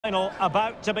Final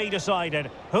about to be decided.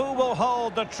 Who will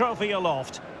hold the trophy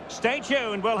aloft? Stay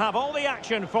tuned, we'll have all the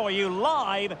action for you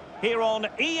live here on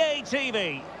EA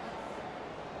TV.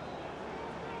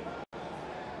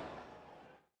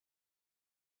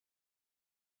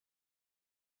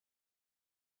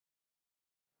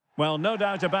 Well, no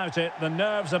doubt about it, the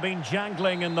nerves have been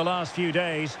jangling in the last few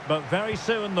days, but very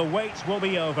soon the wait will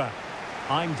be over.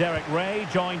 I'm Derek Ray,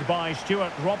 joined by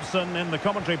Stuart Robson in the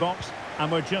commentary box,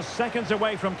 and we're just seconds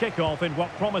away from kickoff in what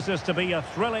promises to be a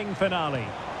thrilling finale.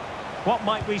 What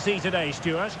might we see today,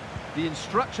 Stuart? The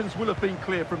instructions will have been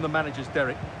clear from the managers,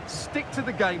 Derek. Stick to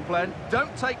the game plan,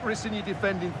 don't take risks in your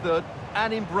defending third,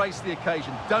 and embrace the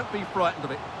occasion. Don't be frightened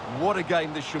of it. What a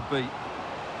game this should be.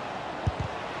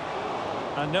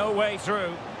 And no way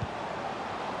through.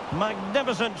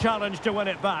 Magnificent challenge to win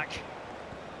it back.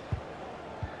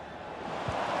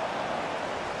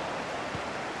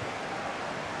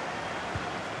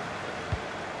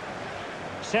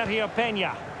 Sergio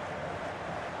Peña.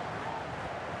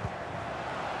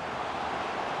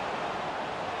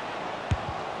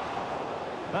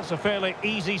 That's a fairly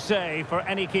easy save for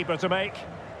any keeper to make.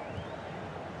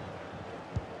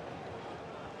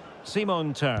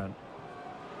 Simon turn.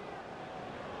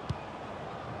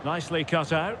 Nicely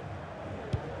cut out.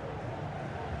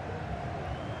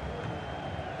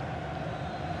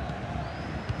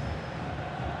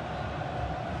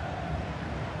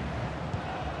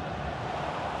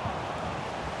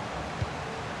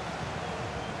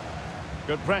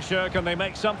 Good pressure, can they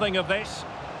make something of this?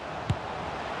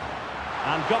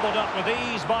 And gobbled up with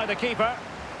ease by the keeper.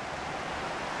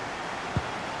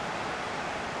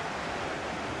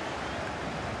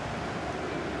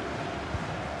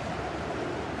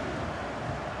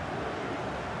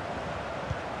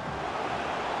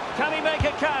 Can he make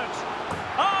it count?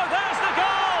 Oh, there's the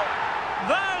goal!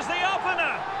 There's the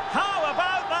opener! How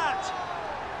about that?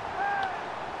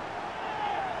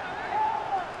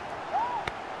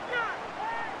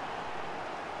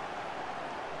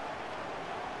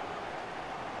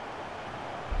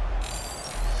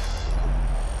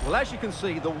 Well, as you can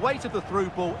see, the weight of the through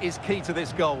ball is key to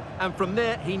this goal. And from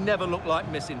there, he never looked like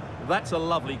missing. That's a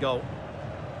lovely goal.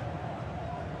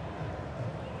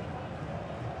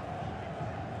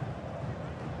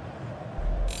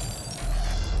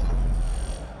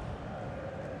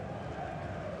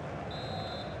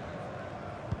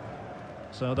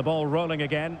 So the ball rolling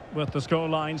again with the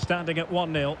scoreline standing at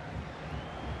 1-0.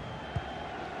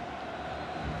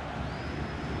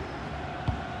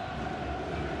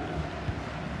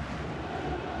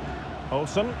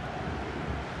 Olsen.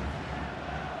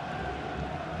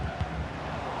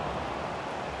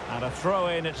 And a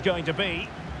throw-in it's going to be.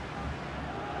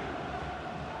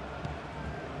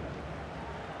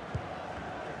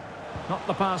 Not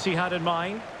the pass he had in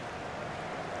mind.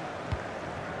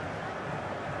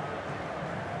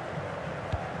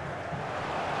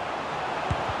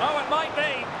 Oh, it might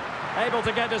be. Able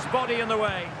to get his body in the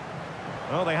way.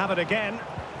 Oh, they have it again.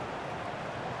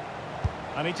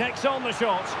 And he takes on the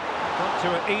shot. Got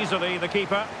to it easily, the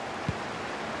keeper.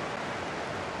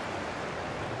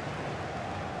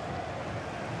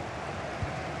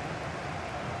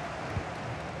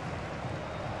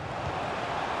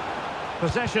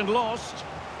 Possession lost.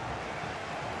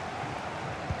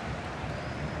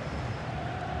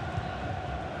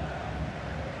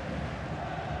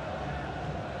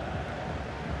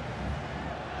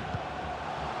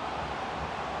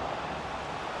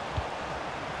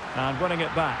 And winning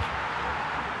it back.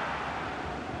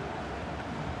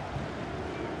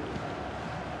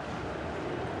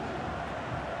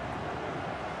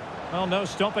 Well, no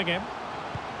stopping him.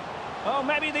 Oh,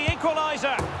 maybe the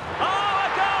equaliser. Oh, a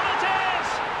goal it is!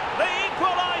 The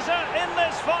equaliser in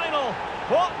this final.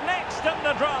 What next in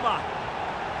the drama?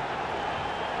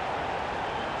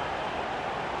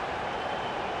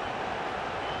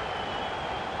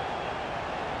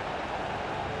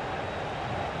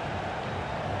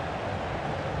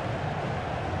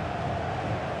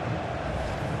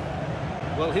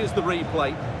 Well, here's the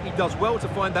replay. He does well to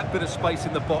find that bit of space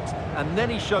in the box, and then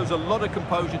he shows a lot of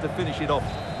composure to finish it off.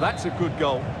 That's a good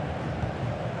goal.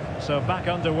 So back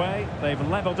underway. They've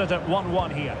levelled it at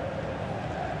 1-1 here.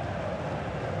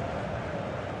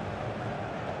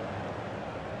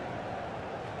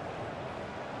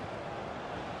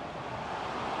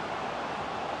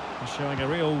 He's showing a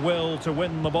real will to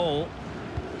win the ball.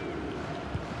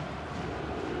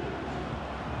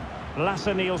 Lasse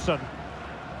Nielsen.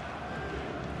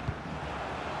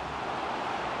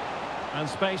 And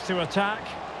space to attack.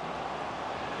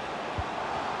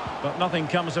 But nothing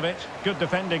comes of it. Good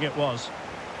defending it was.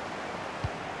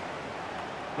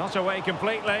 Not away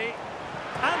completely.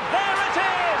 And there it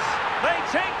is!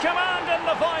 take command in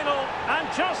the final, and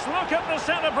just look at the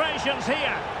celebrations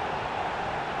here.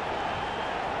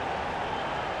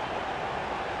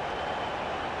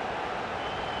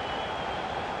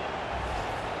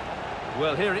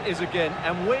 Well, here it is again,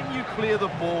 and when you clear the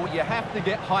ball, you have to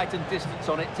get height and distance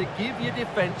on it to give your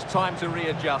defence time to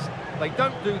readjust. They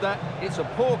don't do that, it's a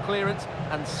poor clearance,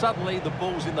 and suddenly the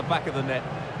ball's in the back of the net.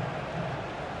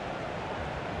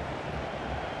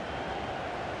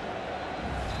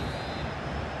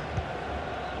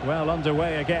 Well,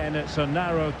 underway again. It's a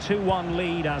narrow 2-1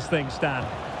 lead as things stand.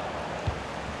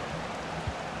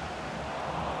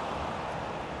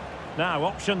 Now,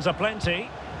 options are plenty.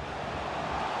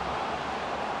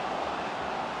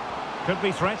 Could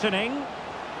be threatening.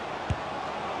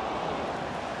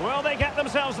 Will they get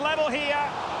themselves level here?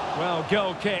 Well,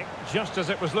 goal kick, just as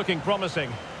it was looking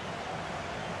promising.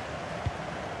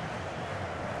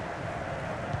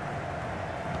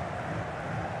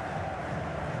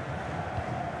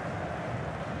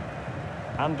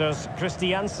 Anders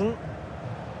Christiansen.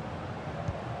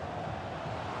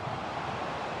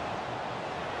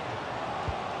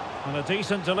 And a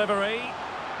decent delivery.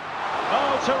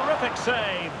 Oh, terrific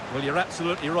save. Well, you're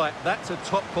absolutely right. That's a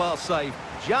top-class save.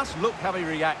 Just look how he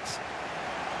reacts.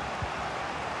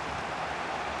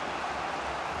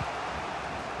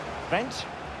 Bent.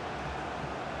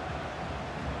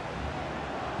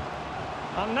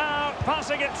 And now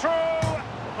passing it through.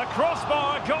 The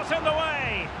crossbar got in the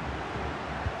way.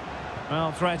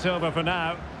 Well, threat over for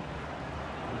now.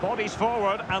 Bodies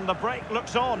forward and the break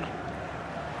looks on.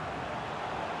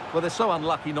 Well, they're so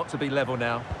unlucky not to be level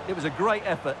now. It was a great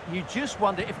effort. You just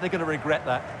wonder if they're going to regret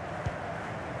that.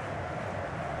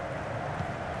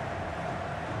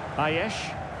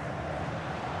 Ayesh.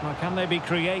 Well, can they be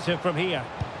creative from here?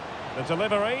 The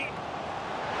delivery.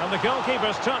 And the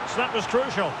goalkeeper's touch, that was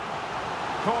crucial.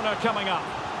 Corner coming up.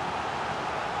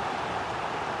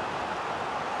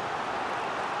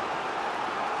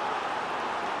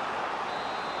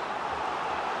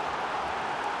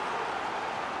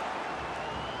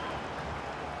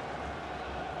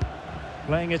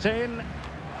 Playing it in,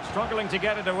 struggling to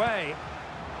get it away.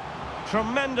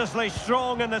 Tremendously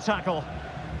strong in the tackle.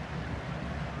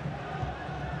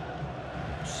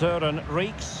 Søren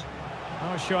Reeks,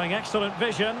 showing excellent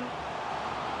vision.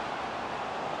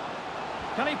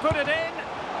 Can he put it in?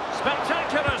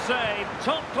 Spectacular save,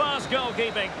 top-class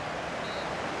goalkeeping.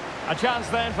 A chance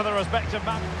then for the respective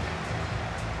man.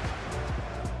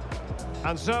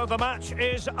 And so the match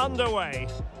is underway.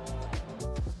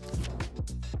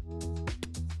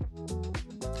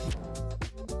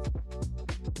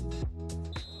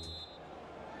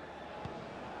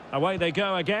 Away they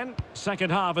go again. Second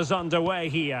half is underway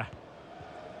here.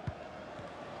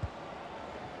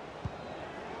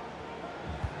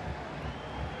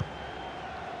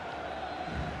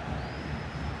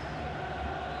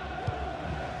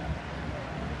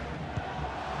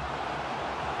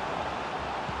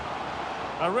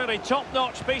 A really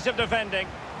top-notch piece of defending.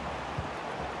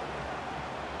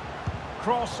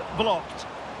 Cross blocked.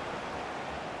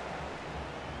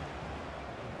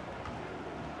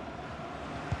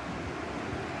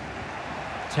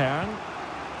 Turn.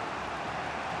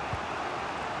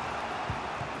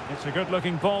 It's a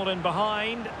good-looking ball in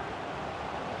behind.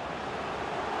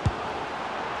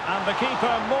 And the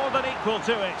keeper more than equal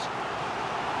to it.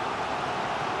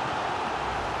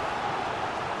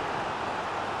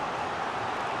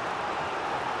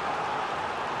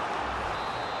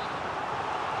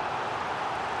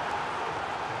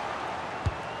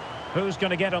 Who's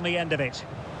going to get on the end of it?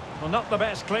 Well, not the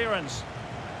best clearance.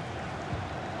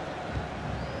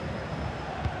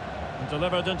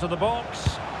 Delivered into the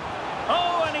box.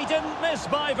 Oh, and he didn't miss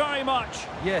by very much.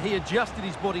 Yeah, he adjusted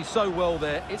his body so well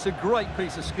there. It's a great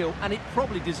piece of skill, and it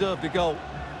probably deserved a goal.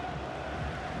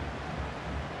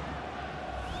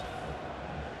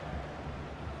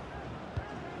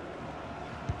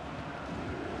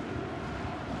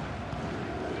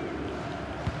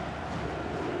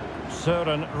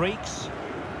 Søren Reeks.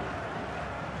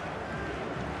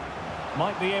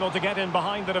 Might be able to get in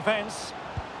behind the defence.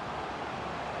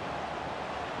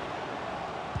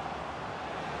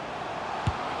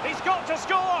 Got to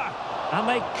score, and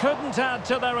they couldn't add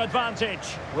to their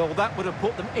advantage. Well, that would have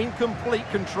put them in complete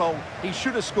control. He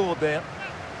should have scored there.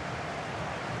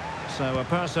 So a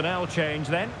personnel change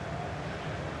then.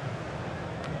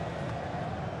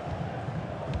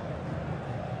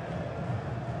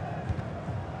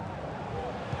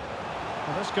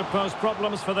 Well, this could pose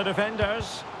problems for the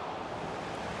defenders.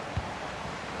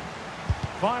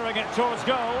 Firing it towards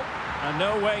goal, and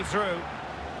no way through.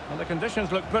 And the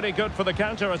conditions look pretty good for the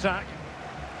counter-attack.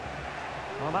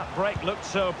 Well, that break looked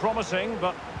so promising,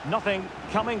 but nothing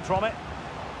coming from it.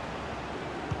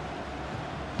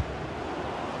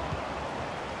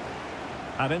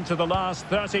 And into the last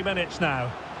 30 minutes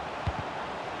now.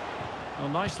 Well,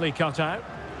 nicely cut out.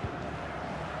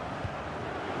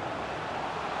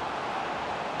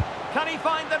 Can he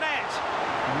find the net?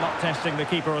 I'm not testing the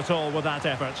keeper at all with that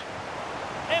effort.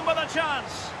 In with a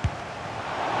chance.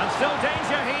 And still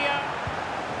danger here.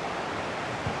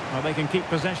 Well, they can keep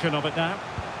possession of it now.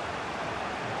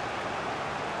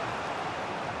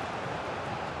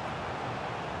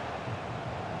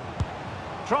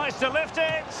 Tries to lift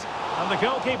it. And the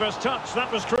goalkeeper's touch,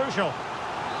 that was crucial.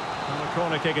 And the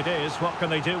corner kick it is. What can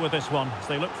they do with this one as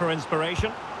they look for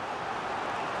inspiration?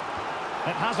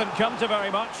 It hasn't come to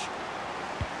very much.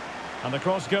 And the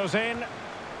cross goes in.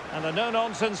 And a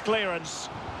no-nonsense clearance.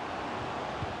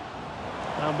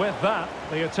 And with that,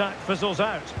 the attack fizzles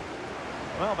out.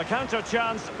 Well, the counter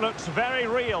chance looks very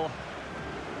real.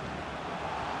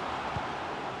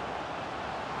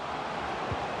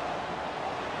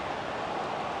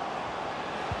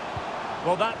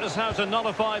 Well, that is how to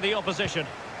nullify the opposition.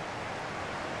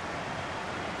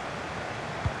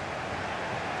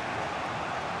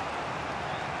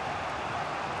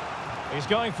 He's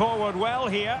going forward well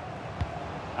here.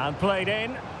 And played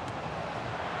in.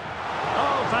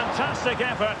 Oh, fantastic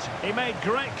effort. He made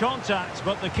great contact,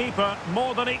 but the keeper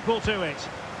more than equal to it.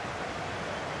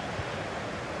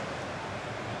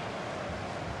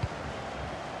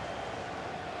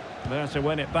 There to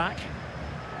win it back.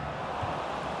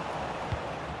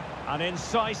 An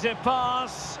incisive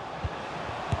pass.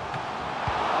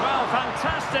 Well,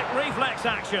 fantastic reflex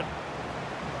action.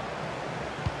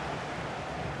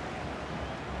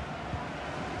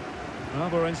 Well,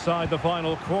 we're inside the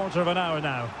final quarter of an hour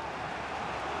now.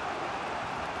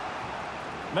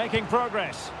 Making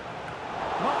progress.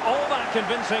 Not all that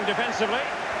convincing defensively.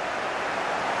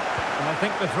 And I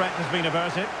think the threat has been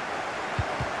averted.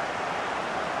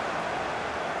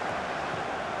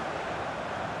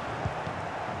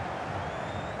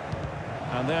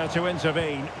 And there to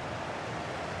intervene.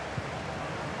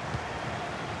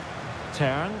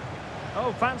 Turn.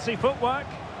 Oh, fancy footwork.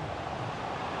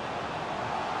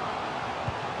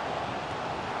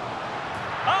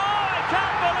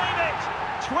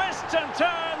 Twists and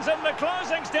turns in the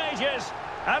closing stages,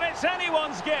 and it's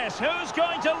anyone's guess who's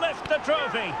going to lift the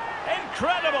trophy.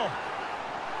 Incredible!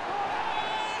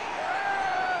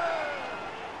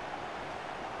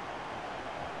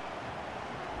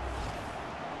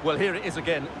 Well, here it is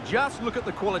again. Just look at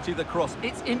the quality of the cross.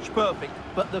 It's inch perfect,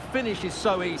 but the finish is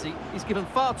so easy. He's given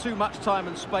far too much time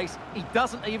and space. He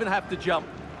doesn't even have to jump.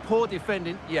 Poor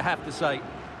defending, you have to say.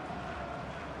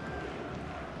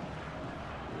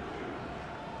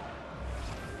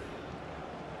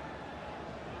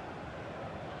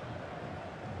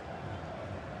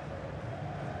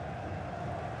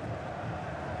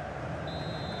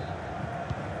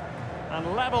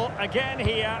 And level again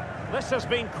here. This has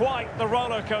been quite the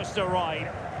roller coaster ride.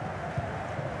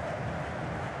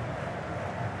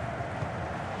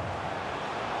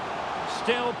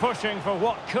 Still pushing for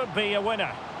what could be a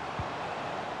winner.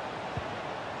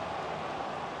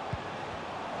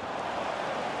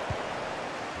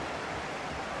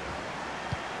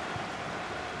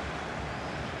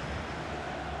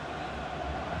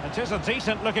 It is a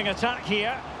decent looking attack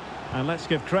here. And let's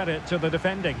give credit to the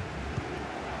defending.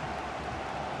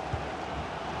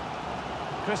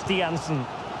 Christiansen.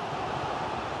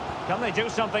 Can they do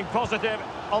something positive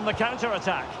on the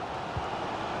counter-attack?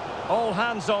 All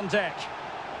hands on deck.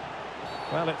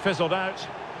 Well, it fizzled out.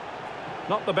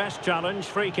 Not the best challenge,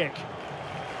 free kick.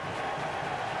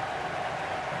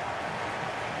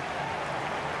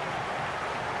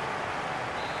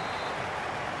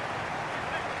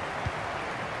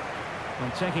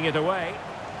 And taking it away.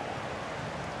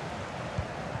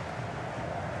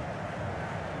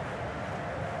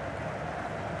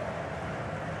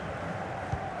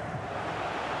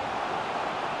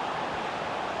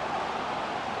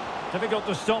 Difficult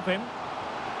to stop him.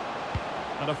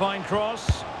 And a fine cross.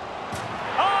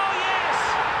 Oh, yes!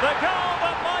 The goal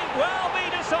that might well be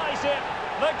decisive.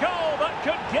 The goal that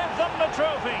could give them the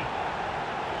trophy.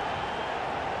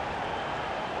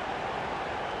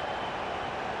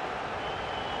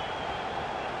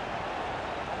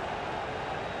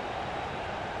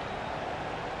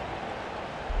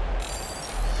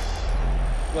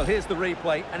 Well, here's the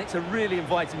replay, and it's a really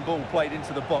inviting ball played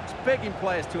into the box, begging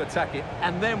players to attack it,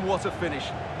 and then what a finish.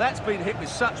 That's been hit with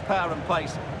such power and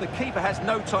pace. The keeper has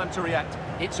no time to react.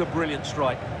 It's a brilliant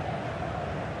strike.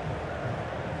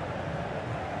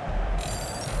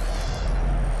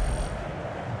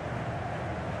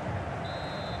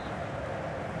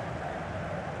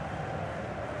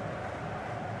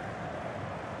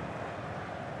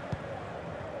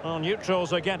 Well,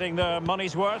 neutrals are getting their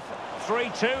money's worth.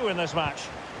 3-2 in this match.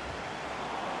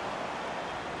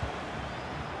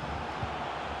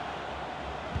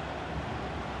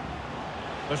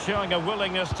 They're showing a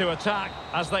willingness to attack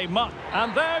as they must.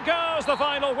 And there goes the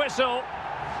final whistle.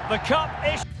 The cup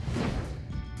is...